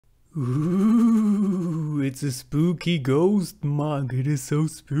Ooh, it's a spooky ghost mug. It is so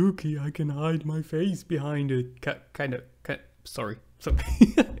spooky. I can hide my face behind it. Kind of. Sorry.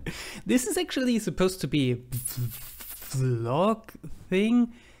 This is actually supposed to be a vlog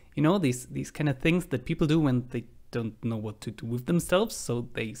thing. You know, these kind of things that people do when they don't know what to do with themselves. So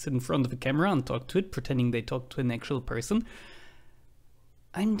they sit in front of a camera and talk to it, pretending they talk to an actual person.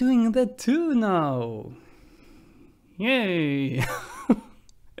 I'm doing that too now. Yay.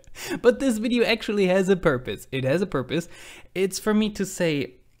 But this video actually has a purpose. It has a purpose. It's for me to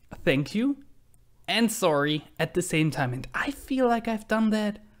say thank you and sorry at the same time. And I feel like I've done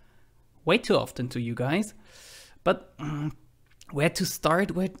that way too often to you guys. But where to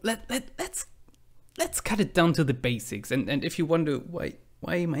start? Let's cut it down to the basics. And if you wonder why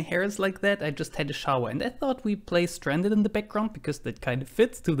my hair is like that, I just had a shower. And I thought we play Stranded in the background because that kind of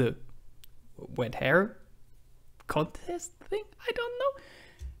fits to the wet hair contest thing. I don't know.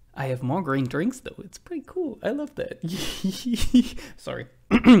 I have more green drinks though. It's pretty cool. I love that. Sorry.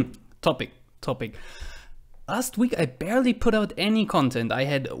 Topic. Last week I barely put out any content. I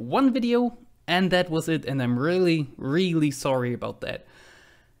had one video and that was it. And I'm really sorry about that.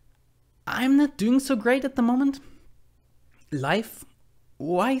 I'm not doing so great at the moment. Life-wise,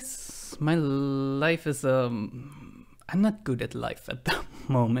 my life is I'm not good at life at the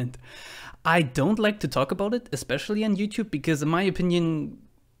moment. I don't like to talk about it, especially on YouTube, because in my opinion,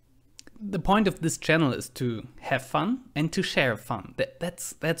 the point of this channel is to have fun and to share fun.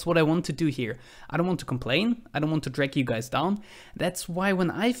 That's what I want to do here. I don't want to complain. I don't want to drag you guys down. That's why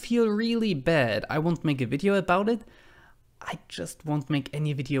when I feel really bad, I won't make a video about it. I just won't make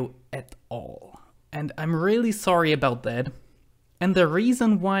any video at all. And I'm really sorry about that. And the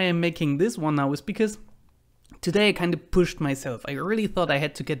reason why I'm making this one now is because today I kind of pushed myself. I really thought I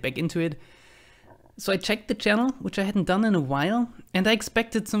had to get back into it. So I checked the channel, which I hadn't done in a while, and I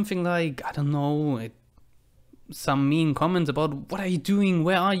expected something like, I don't know, some mean comments about what are you doing,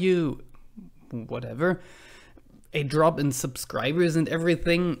 where are you, whatever, a drop in subscribers and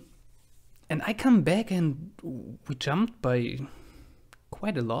everything. And I come back and we jumped by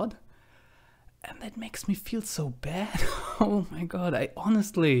quite a lot. And that makes me feel so bad. Oh my god, I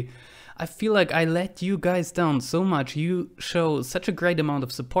feel like I let you guys down so much. You show such a great amount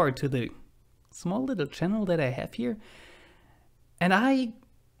of support to the small little channel that I have here. And I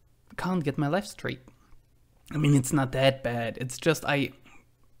can't get my life straight. I mean, it's not that bad. It's just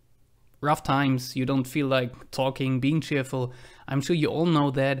rough times, you don't feel like talking, being cheerful. I'm sure you all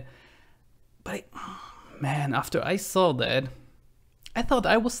know that. But man, after I saw that, I thought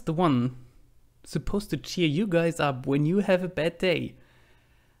I was the one supposed to cheer you guys up when you have a bad day.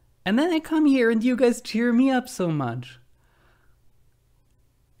 And then I come here and you guys cheer me up so much.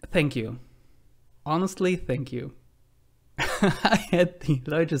 Thank you. Honestly, thank you. I had the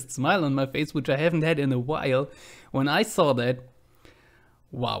largest smile on my face, which I haven't had in a while, when I saw that.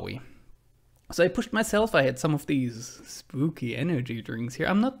 Wowie. So I pushed myself. I had some of these spooky energy drinks here.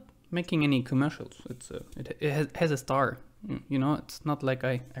 I'm not making any commercials. It has a star. You know, it's not like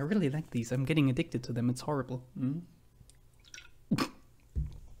I really like these. I'm getting addicted to them. It's horrible. I'm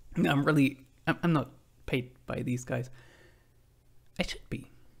not paid by these guys. I should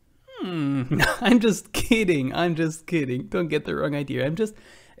be. I'm just kidding. Don't get the wrong idea. I'm just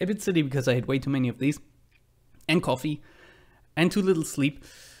a bit silly because I had way too many of these. And coffee. And too little sleep.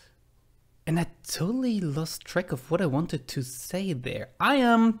 And I totally lost track of what I wanted to say there. I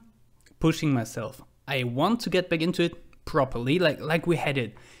am pushing myself. I want to get back into it properly, like we had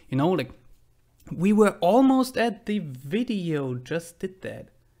it. You know, like we were almost at the video, just did that.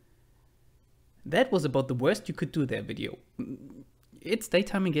 That was about the worst you could do there, video. It's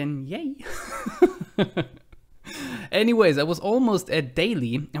daytime again, yay. Anyways, I was almost at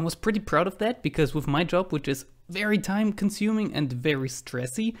daily and was pretty proud of that because with my job, which is very time consuming and very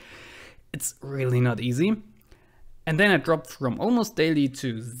stressy, it's really not easy. And then I dropped from almost daily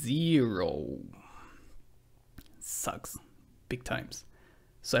to 0. Sucks. Big times.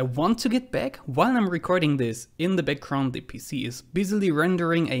 So I want to get back. While I'm recording this, in the background the PC is busily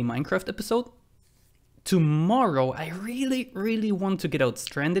rendering a Minecraft episode. Tomorrow I really want to get out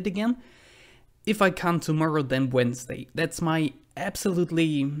Stranded again. If I can't tomorrow, then Wednesday. That's my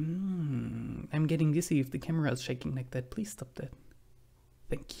absolutely... I'm getting dizzy if the camera is shaking like that. Please stop that.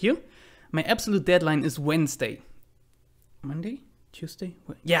 Thank you. My absolute deadline is Wednesday. Monday? Tuesday?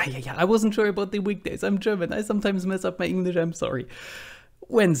 Yeah. I wasn't sure about the weekdays. I'm German. I sometimes mess up my English. I'm sorry.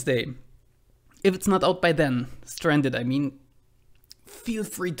 Wednesday. If it's not out by then, Stranded, I mean, feel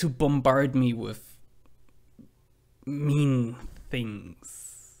free to bombard me with mean things.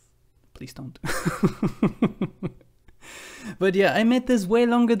 Please don't. But yeah, I made this way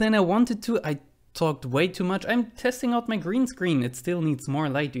longer than I wanted to. I talked way too much. I'm testing out my green screen. It still needs more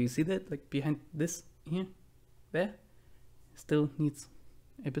light. Do you see that? Like behind this here, there, still needs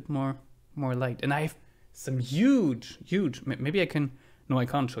a bit more light. And I have some huge, maybe I can, no, I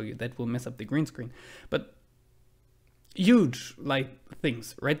can't show you. That will mess up the green screen. But huge light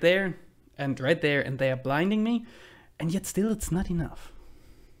things right there, and they are blinding me. And yet still it's not enough.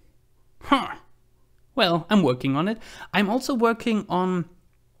 Huh. Well, I'm working on it. I'm also working on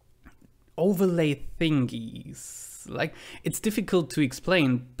overlay thingies. Like, it's difficult to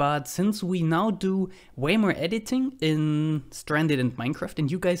explain, but since we now do way more editing in Stranded and Minecraft, and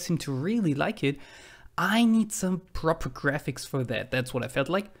you guys seem to really like it, I need some proper graphics for that. That's what I felt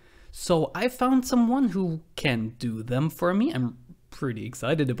like. So I found someone who can do them for me. I'm pretty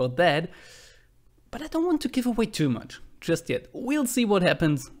excited about that. But I don't want to give away too much just yet. We'll see what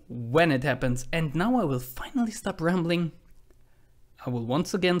happens when it happens. And now I will finally stop rambling. I will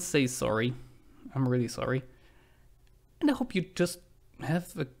once again say sorry. I'm really sorry. And I hope you just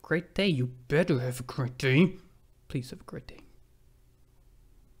have a great day. You better have a great day. Please have a great day.